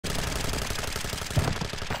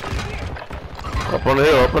Up on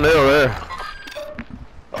the hill there.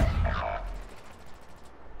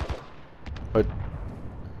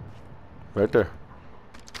 Right there.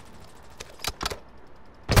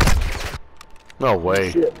 No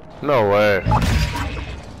way. Shit. No way.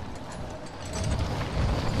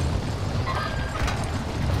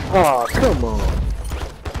 Oh, come on.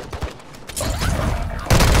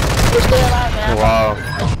 It's still out now. Wow.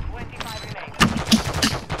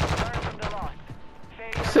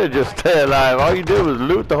 You said just stay alive. All you did was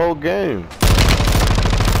loot the whole game.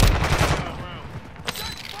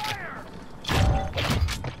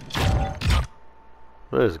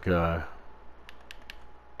 This guy.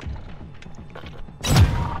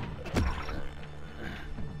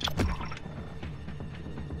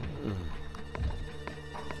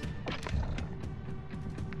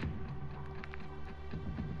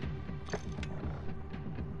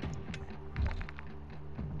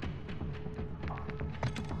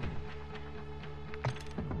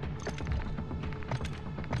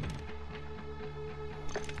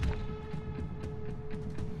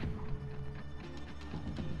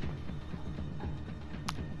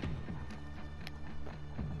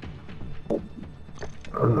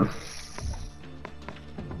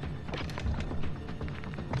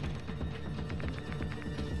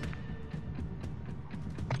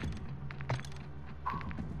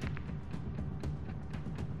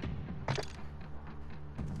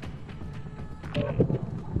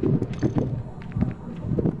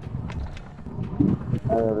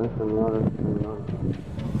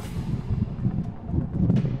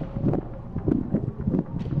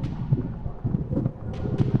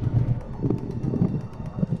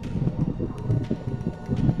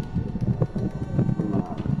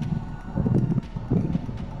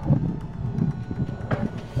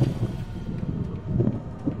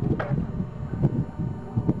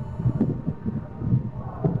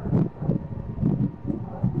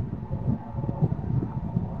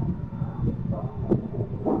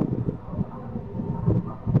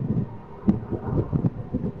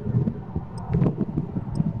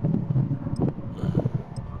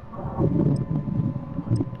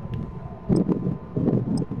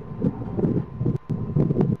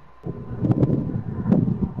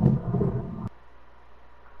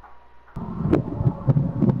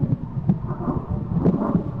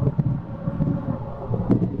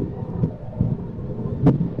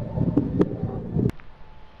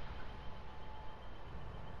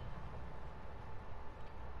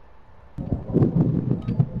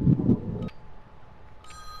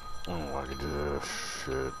 Oh, I could do this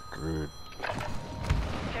shit, dude.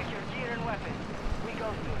 Check your gear and weapons. We go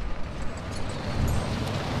through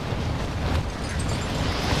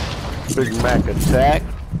it. Big Mac attack.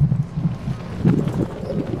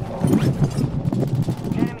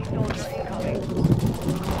 Enemy soldier incoming.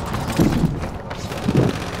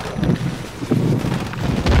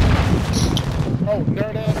 Oh,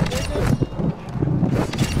 nerd ass nigga.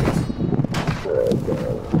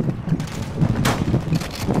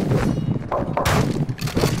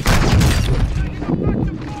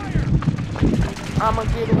 I'ma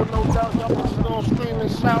get it with no doubt. Y'all just gonna scream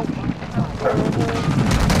and shout.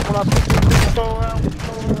 When I put this pistol around.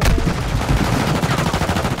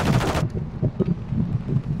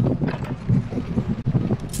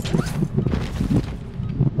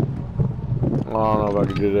 I don't know if I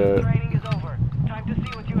can do that. Training is over. Time to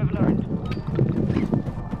see what you have learned.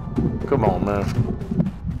 Come on, man.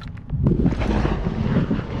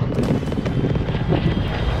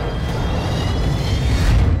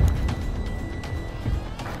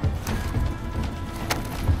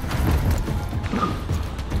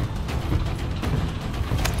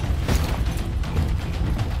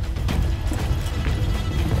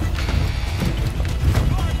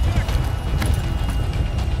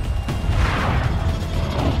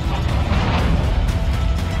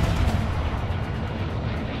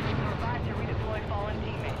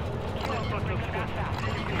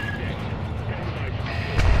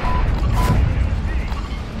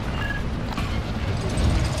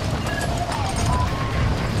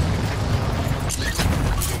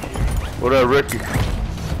 What up, Ricky?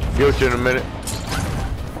 Get with you in a minute.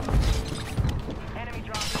 Enemy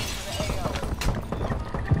dropping into the AO.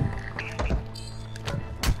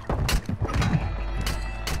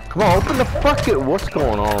 Come on, open the fucking. What's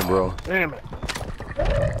going on, bro? Damn it.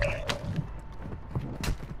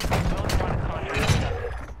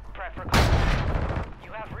 Prep for contact.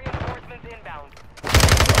 You have reinforcements inbound.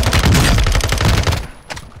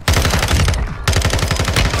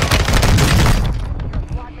 Your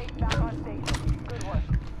squad mates back on station. Good work.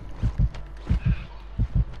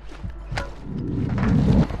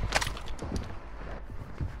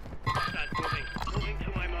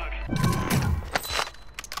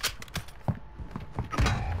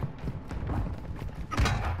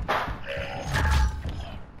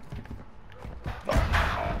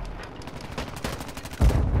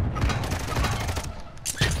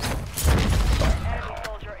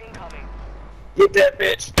 with that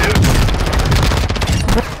bitch, dude.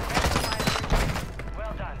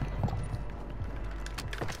 Well done.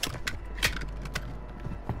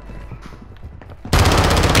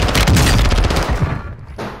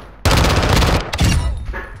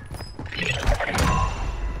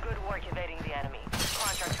 Good work evading the enemy.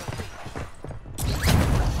 Contract complete.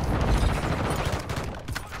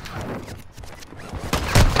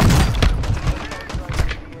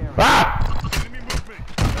 Ah!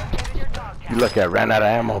 You lucky I ran out of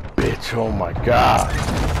ammo, bitch. Oh my god.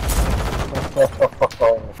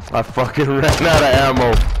 I fucking ran out of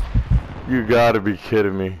ammo. You gotta be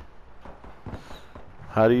kidding me.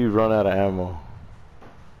 How do you run out of ammo?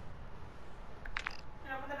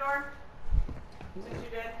 Open the door. Since you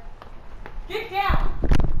did. Get down!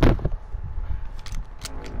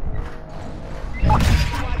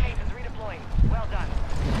 Squad mate is redeploying. Well done.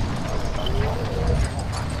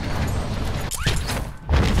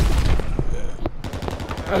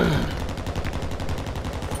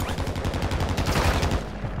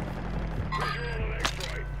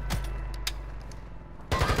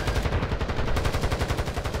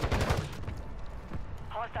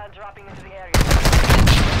 Hostile dropping into the area.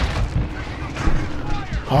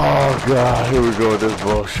 Oh god, here we go with this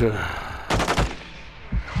bullshit.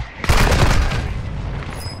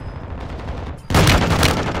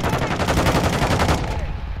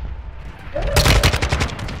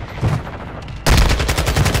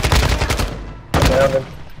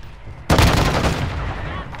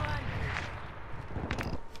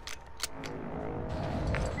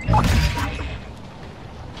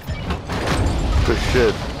 Good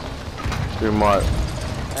shit. Too much.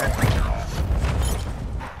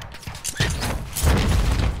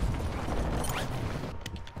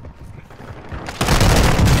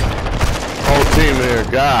 Whole team here.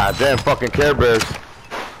 God damn fucking Care Bears.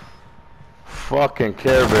 Fucking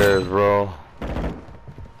Care Bears, bro.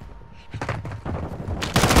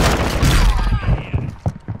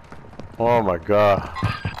 Oh my god.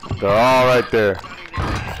 They're all right there.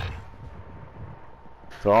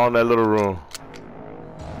 They're all in that little room.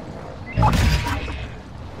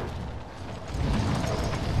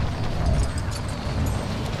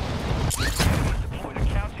 Deploy the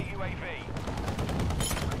counter UAV.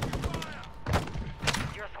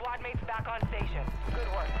 Your squad mates back on station. Good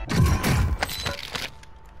work.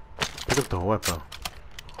 Pick up the weapon.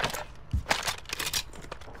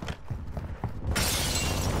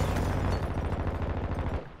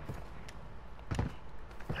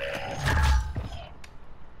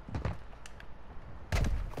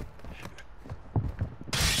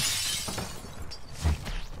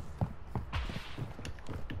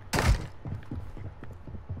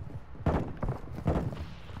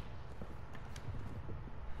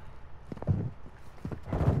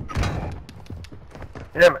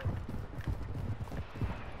 Damn it.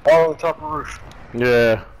 All on top of the roof.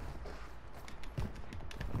 Yeah.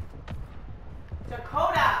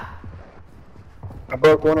 Dakota! I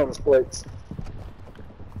broke one of his plates.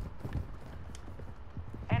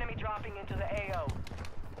 Enemy dropping into the AO.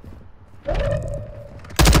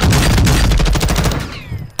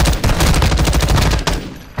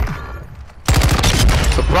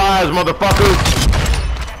 Surprise, motherfuckers!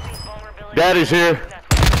 Detecting vulnerability. Daddy's here.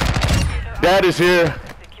 Daddy's here.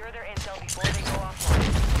 Secure their intel before they go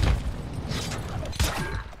offline.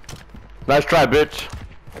 Nice try, bitch.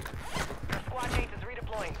 Your squad mate is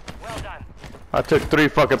redeploying. Well done. I took 3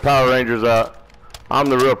 fucking Power Rangers out. I'm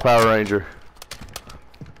the real Power Ranger.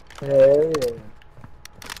 Hey.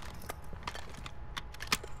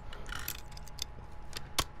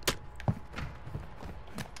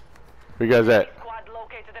 Where you guys at? Squad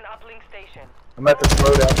located an uplink station. I'm at this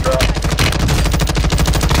loadout drop.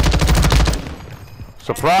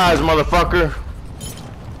 Surprise, motherfucker!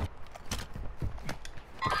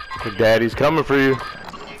 Your daddy's coming for you.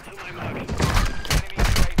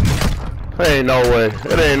 Ain't no way.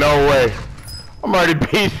 It ain't no way. I'm already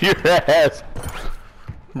beating your ass.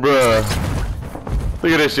 Bruh.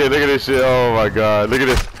 Look at this shit. Look at this shit. Oh my god. Look at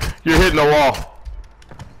this. You're hitting the wall.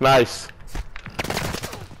 Nice.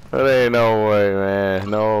 That ain't no way, man.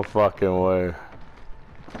 No fucking way.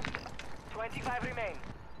 25 remain.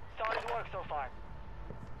 Solid work so far.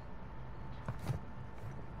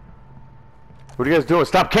 What are you guys doing?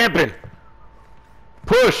 Stop camping!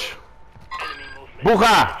 Push!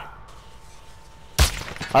 ¡Buja!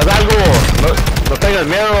 ¡Haz algo! No tengas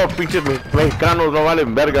miedo, pinches mexicanos, no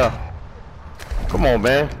valen verga. Come on,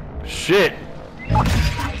 man. Shit.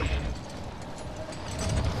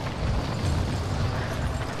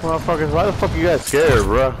 Motherfuckers, why the fuck you guys scared,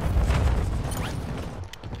 bruh?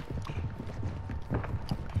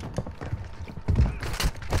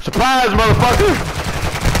 Surprise, motherfucker!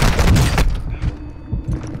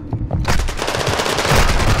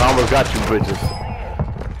 I almost got you bitches.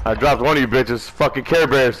 I dropped one of you bitches. Fucking Care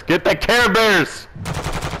Bears. Get that Care Bears!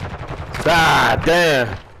 Ah,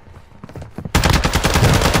 damn.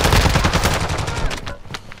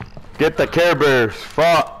 Get the Care Bears.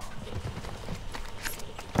 Fuck.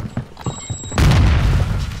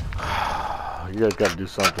 You guys gotta do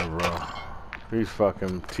something, bro. These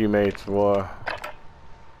fucking teammates, boy.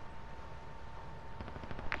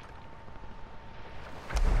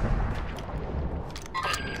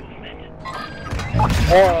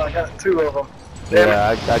 Oh, I got 2 of them. Yeah,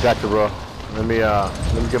 I got you, bro. Let me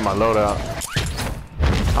get my loadout.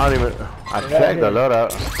 I don't even. I checked the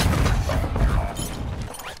loadout.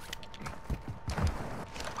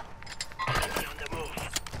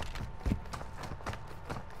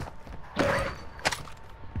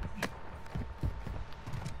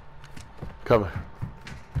 Cover.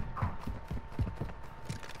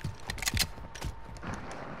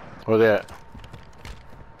 Where they at?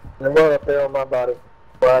 They were up there on my body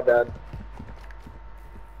where I died.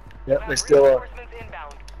 Yep, they still are. Reinforcements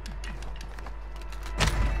inbound.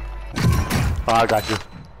 Oh, I got you.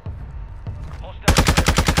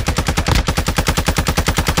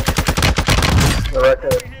 They're right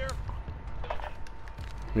there.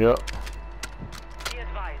 Yep. Be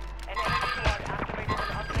advised, an enemy squad activated an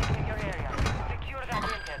uplink in your area. Secure that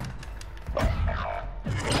intel.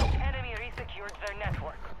 Enemy resecured their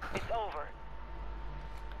network. It's over.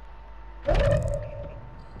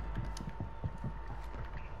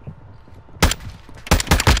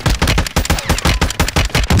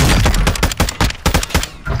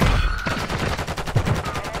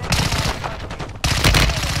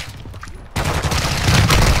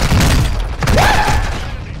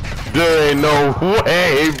 There ain't no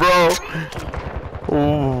way, bro.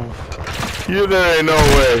 Ooh. There ain't no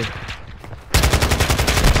way.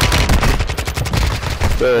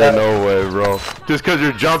 There ain't no way, bro. Just cause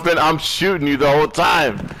you're jumping, I'm shooting you the whole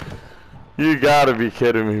time. You gotta be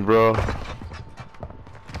kidding me, bro.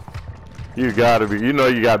 You gotta be. You know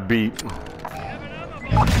you got beat.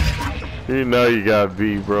 You know you got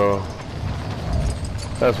beat, bro.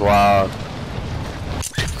 That's wild.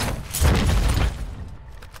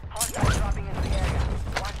 Hostiles dropping into the area.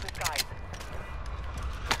 Watch the skies.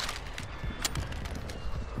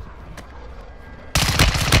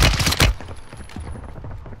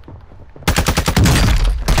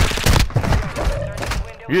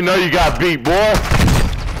 You know you got beat, boy.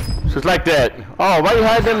 Just like that. Oh, why you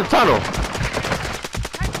hiding in the tunnel?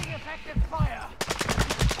 Taking effective fire.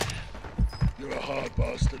 You're a hard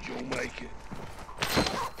bastard, you'll make it.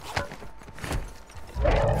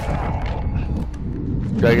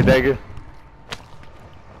 Take it, take it.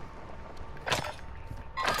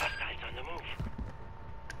 Hostiles on the move.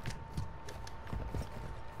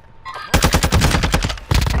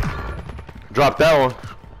 Drop that one.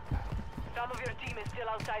 Some of your team is still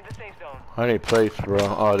outside the safe zone. I need plates, bro.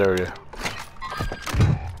 Oh, there it is.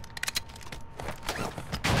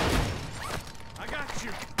 I got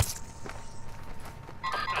you.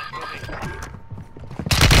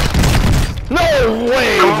 No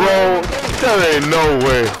way, bro. There ain't no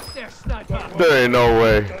way. There ain't no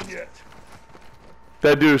way. Done yet.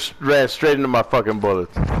 That dude ran straight into my fucking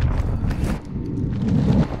bullets.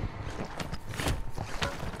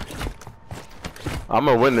 I'm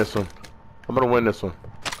gonna win this one. I'm gonna win this one.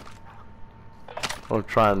 Don't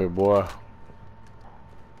try me, boy.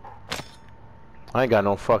 I ain't got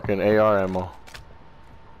no fucking AR ammo.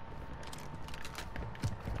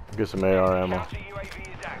 Get some AR ammo. Counter UAV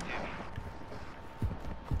is active.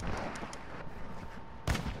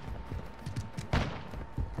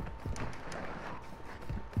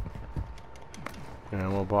 Yeah,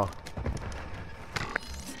 ammo box.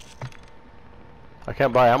 I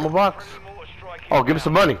can't buy ammo box? Oh, give me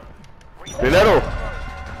some money. Dinero. No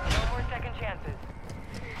more second chances.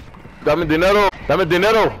 Dame dinero. Dame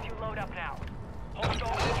dinero. You load up now.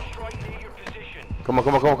 Hostiles strike near your position. Come on,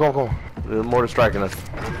 come on, come on, come on, come on. There's more than striking us.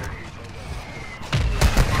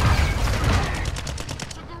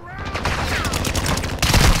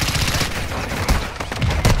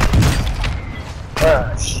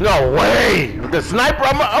 No way! With the sniper,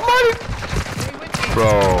 I'm already...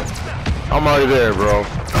 Bro. I'm already there, bro.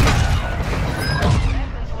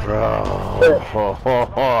 Bro.